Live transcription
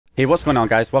Hey, what's going on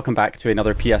guys? Welcome back to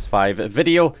another PS5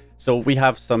 video. So we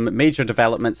have some major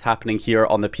developments happening here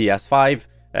on the PS5.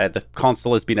 The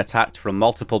console has been attacked from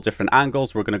multiple different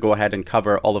angles. We're going to go ahead and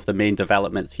cover all of the main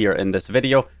developments here in this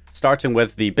video, starting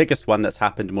with the biggest one that's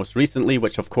happened most recently,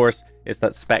 which of course is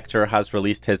that Specter has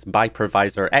released his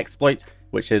Byepervisor Exploit,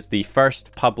 which is the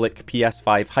first public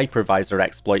PS5 Hypervisor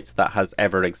exploit that has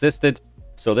ever existed.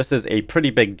 So this is a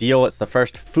pretty big deal. It's the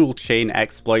first full chain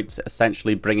exploit,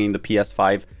 essentially bringing the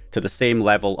PS5 to the same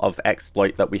level of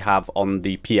exploit that we have on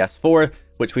the PS4,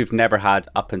 which we've never had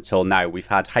up until now. We've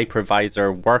had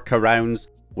hypervisor workarounds,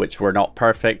 which were not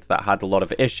perfect, that had a lot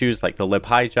of issues, like the lib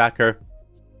hijacker.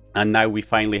 And now we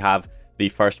finally have the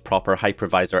first proper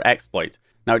hypervisor exploit.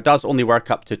 Now, it does only work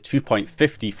up to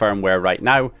 2.50 firmware right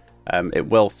now. It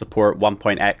will support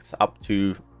 1.x up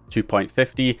to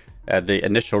 2.50. The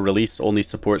initial release only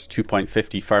supports 2.50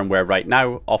 firmware right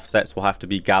now. Offsets will have to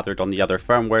be gathered on the other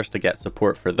firmwares to get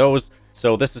support for those.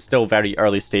 So this is still very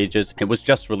early stages. It was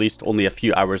just released only a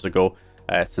few hours ago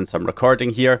since I'm recording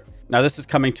here. Now this is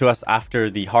coming to us after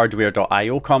the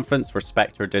hardware.io conference where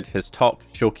Specter did his talk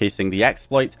showcasing the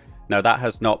exploit. Now that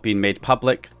has not been made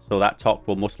public, so that talk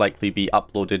will most likely be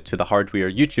uploaded to the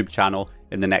Hardware YouTube channel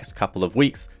in the next couple of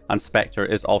weeks. And Specter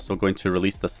is also going to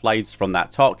release the slides from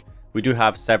that talk. We do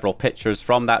have several pictures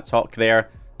from that talk there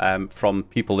from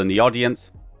people in the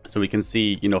audience, so we can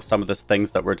see, you know, some of the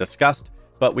things that were discussed,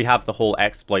 but we have the whole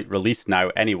exploit released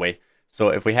now anyway. So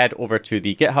if we head over to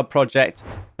the GitHub project,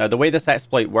 now the way this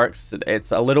exploit works,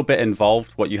 it's a little bit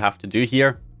involved what you have to do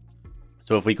here.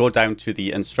 So if we go down to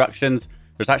the instructions,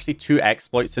 there's actually two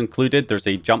exploits included. There's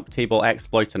a jump table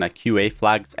exploit and a QA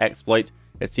flags exploit.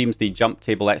 It seems the jump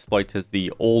table exploit is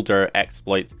the older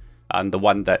exploit, and the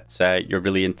one that you're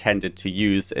really intended to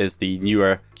use is the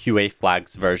newer QA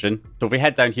flags version. So if we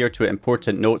head down here to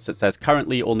important notes, it says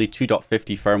currently only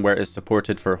 2.50 firmware is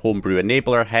supported for homebrew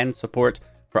enabler hen support.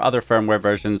 For other firmware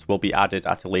versions will be added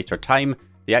at a later time.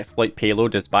 The exploit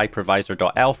payload is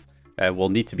byepervisor.elf. Will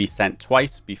need to be sent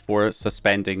twice before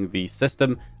suspending the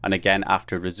system, and again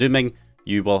after resuming.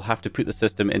 You will have to put the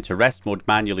system into rest mode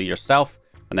manually yourself.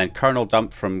 And then kernel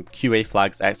dump from QA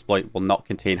flags exploit will not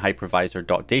contain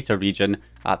hypervisor.data region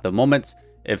at the moment.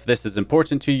 If this is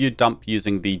important to you, dump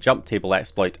using the jump table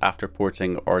exploit after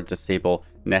porting or disable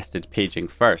nested paging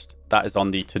first. That is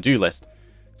on the to-do list.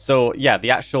 So yeah,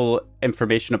 the actual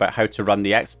information about how to run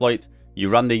the exploit, you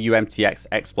run the UMTX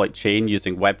exploit chain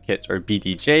using WebKit or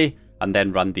BDJ, and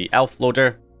then run the elf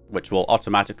loader, which will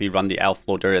automatically run the elf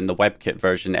loader in the WebKit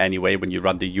version anyway when you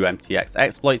run the UMTX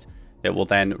exploit. It will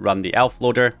then run the elf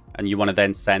loader, and you want to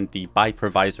then send the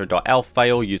byepervisor.elf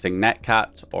file using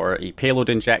netcat or a payload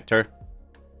injector.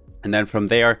 And then from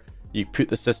there, you put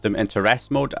the system into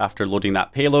rest mode after loading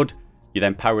that payload. You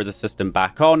then power the system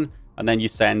back on, and then you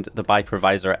send the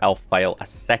byepervisor elf file a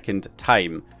second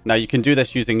time. Now you can do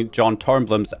this using John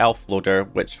Tornblom's elf loader,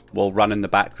 which will run in the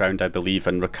background, I believe,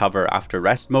 and recover after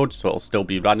rest mode. So it'll still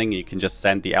be running. You can just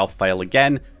send the elf file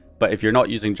again. But if you're not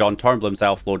using John Tornblom's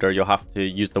elf loader, you'll have to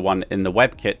use the one in the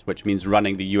WebKit, which means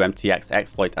running the UMTX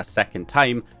exploit a second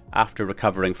time after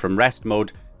recovering from rest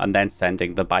mode and then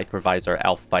sending the byepervisor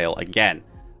elf file again.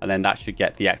 And then that should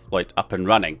get the exploit up and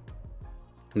running.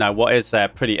 Now, what is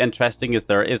pretty interesting is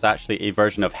there is actually a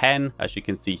version of hen. As you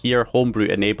can see here, homebrew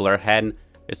enabler hen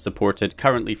is supported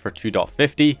currently for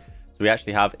 2.50. So we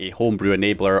actually have a homebrew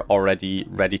enabler already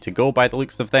ready to go by the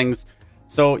looks of things.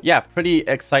 So yeah, pretty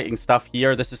exciting stuff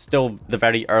here. This is still the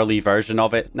very early version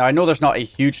of it. Now I know there's not a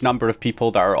huge number of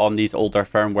people that are on these older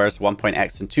firmwares,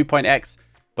 1.x and 2.x,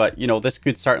 but you know, this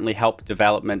could certainly help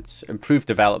development, improve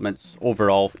developments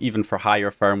overall, even for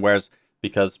higher firmwares,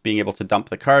 because being able to dump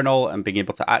the kernel and being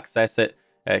able to access it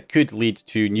could lead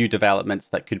to new developments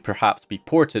that could perhaps be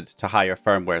ported to higher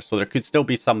firmware. So there could still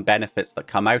be some benefits that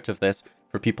come out of this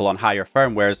for people on higher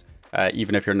firmwares,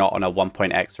 even if you're not on a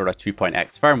 1.x or a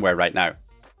 2.x firmware right now.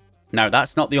 Now,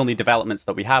 that's not the only developments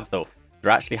that we have, though.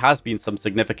 There actually has been some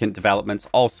significant developments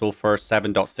also for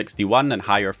 7.61 and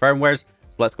higher firmwares.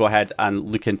 So let's go ahead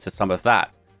and look into some of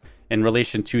that. In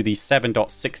relation to the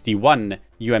 7.61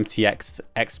 UMTX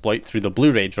exploit through the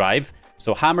Blu-ray drive,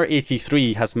 so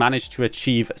Hammer83 has managed to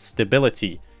achieve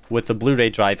stability with the Blu-ray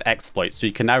drive exploit. So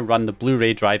you can now run the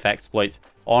Blu-ray drive exploit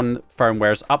on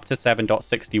firmwares up to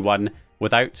 7.61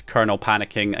 without kernel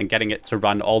panicking and getting it to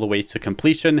run all the way to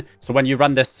completion. So when you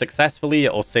run this successfully,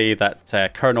 it will say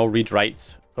that kernel read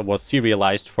write was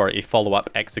serialized for a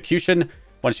follow-up execution.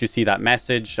 Once you see that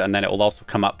message, and then it will also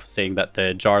come up saying that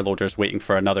the jar loader is waiting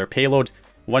for another payload.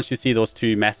 Once you see those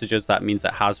two messages, that means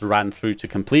it has ran through to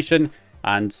completion.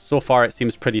 and so far it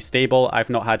seems pretty stable. I've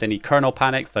not had any kernel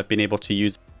panics. I've been able to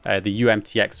use the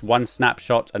UMTX1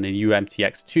 snapshot and the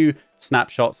UMTX2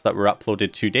 snapshots that were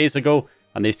uploaded 2 days ago,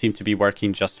 and they seem to be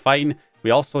working just fine. We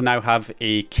also now have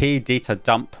a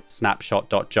kdatadump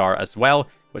snapshot.jar as well,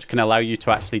 which can allow you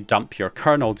to actually dump your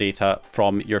kernel data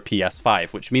from your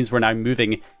PS5, which means we're now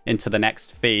moving into the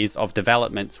next phase of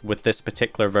development with this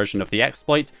particular version of the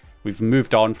exploit. We've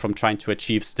moved on from trying to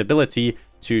achieve stability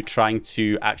to trying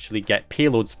to actually get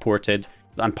payloads ported,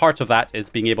 and part of that is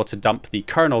being able to dump the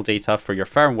kernel data for your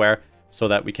firmware so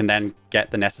that we can then get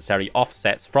the necessary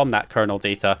offsets from that kernel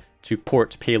data to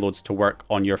port payloads to work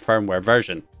on your firmware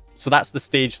version. So that's the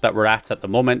stage that we're at the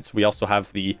moment. We also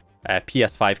have the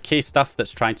PS5K stuff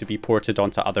that's trying to be ported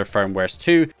onto other firmwares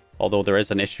too, although there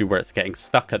is an issue where it's getting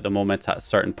stuck at the moment at a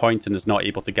certain point and is not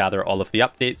able to gather all of the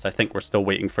updates. I think we're still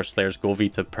waiting for Slayer's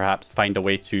Govy to perhaps find a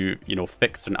way to,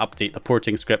 fix and update the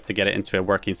porting script to get it into a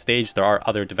working stage. There are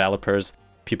other developers,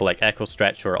 people like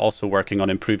EchoStretch, who are also working on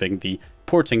improving the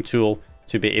porting tool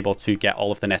to be able to get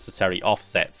all of the necessary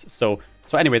offsets. So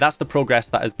anyway, that's the progress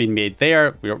that has been made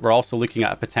there. We're also looking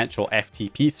at a potential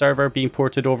FTP server being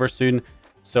ported over soon.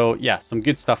 So yeah, some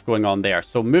good stuff going on there.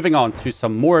 So moving on to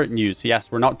some more news.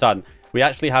 Yes, we're not done. We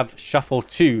actually have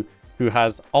Shuffle2, who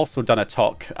has also done a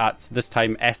talk at this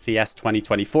time SAS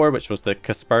 2024, which was the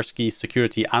Kaspersky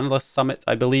Security Analyst Summit,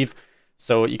 I believe.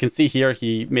 So you can see here,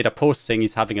 he made a post saying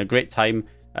he's having a great time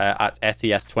at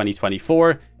SAS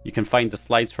 2024. You can find the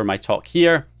slides for my talk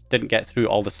here. Didn't get through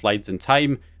all the slides in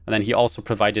time. And then he also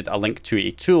provided a link to a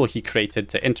tool he created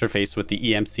to interface with the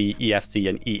EMC, EFC,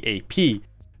 and EAP.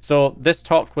 So this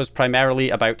talk was primarily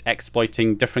about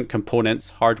exploiting different components,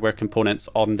 hardware components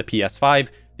on the PS5,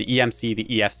 the EMC, the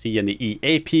EFC, and the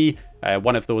EAP,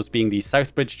 one of those being the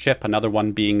Southbridge chip, another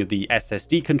one being the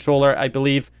SSD controller, I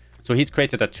believe. So he's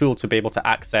created a tool to be able to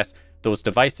access those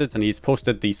devices, and he's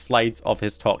posted the slides of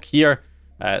his talk here,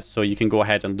 so you can go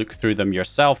ahead and look through them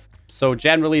yourself. So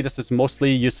generally, this is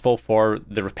mostly useful for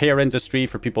the repair industry,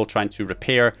 for people trying to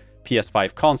repair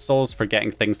PS5 consoles, for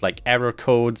getting things like error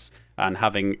codes and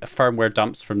having firmware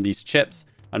dumps from these chips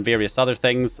and various other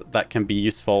things that can be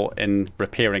useful in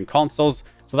repairing consoles.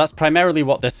 So that's primarily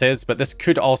what this is, but this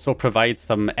could also provide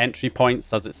some entry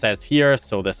points, as it says here.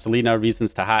 So the Selena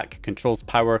reasons to hack controls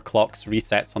power, clocks,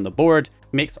 resets on the board,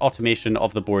 makes automation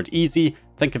of the board easy.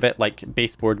 Think of it like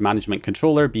baseboard management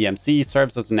controller, BMC,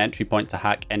 serves as an entry point to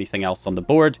hack anything else on the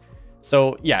board.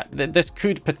 So yeah, this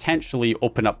could potentially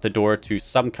open up the door to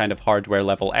some kind of hardware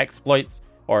level exploits,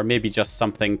 or maybe just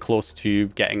something close to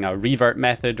getting a revert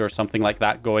method or something like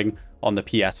that going on the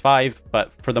PS5.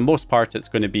 But for the most part, it's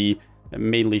going to be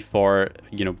mainly for,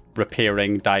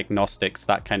 repairing, diagnostics,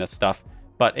 that kind of stuff.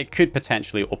 But it could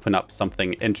potentially open up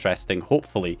something interesting,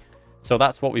 hopefully. So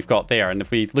that's what we've got there. And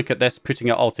if we look at this, putting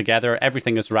it all together,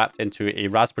 everything is wrapped into a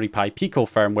Raspberry Pi Pico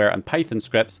firmware and Python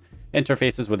scripts,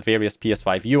 interfaces with various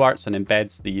PS5 UARTs, and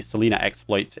embeds the Selena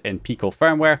exploit in Pico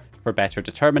firmware for better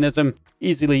determinism,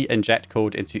 easily inject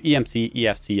code into EMC,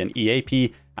 EFC, and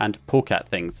EAP, and poke at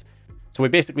things. So we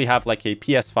basically have like a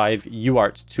PS5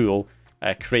 UART tool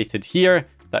created here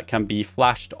that can be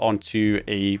flashed onto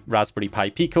a Raspberry Pi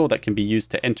Pico that can be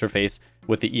used to interface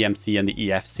with the EMC and the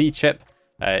EFC chip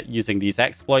using these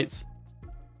exploits.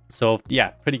 So yeah,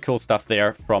 pretty cool stuff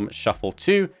there from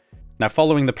Shuffle2. Now,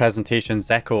 following the presentation,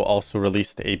 Zeko also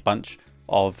released a bunch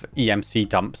of EMC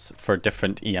dumps for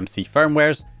different EMC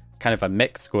firmwares, kind of a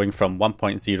mix going from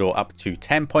 1.0 up to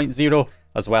 10.0,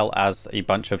 as well as a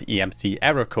bunch of EMC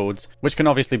error codes, which can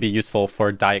obviously be useful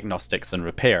for diagnostics and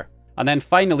repair. And then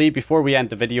finally, before we end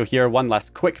the video here, one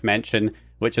last quick mention,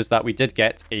 which is that we did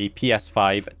get a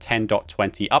PS5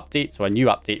 10.20 update, so a new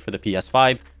update for the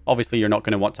PS5. Obviously, you're not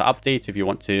going to want to update if you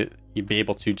want to be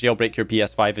able to jailbreak your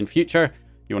PS5 in future.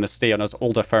 You want to stay on as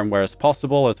older firmware as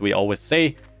possible, as we always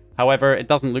say. However, it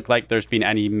doesn't look like there's been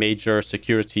any major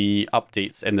security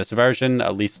updates in this version,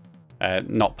 at least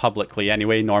not publicly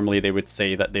anyway. Normally, they would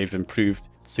say that they've improved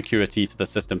security to the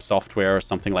system software or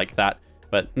something like that,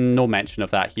 but no mention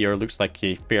of that here. Looks like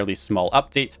a fairly small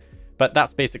update. But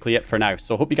that's basically it for now.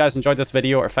 So hope you guys enjoyed this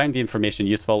video or found the information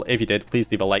useful. If you did,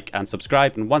 please leave a like and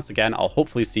subscribe. And once again, I'll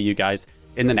hopefully see you guys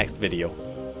in the next video.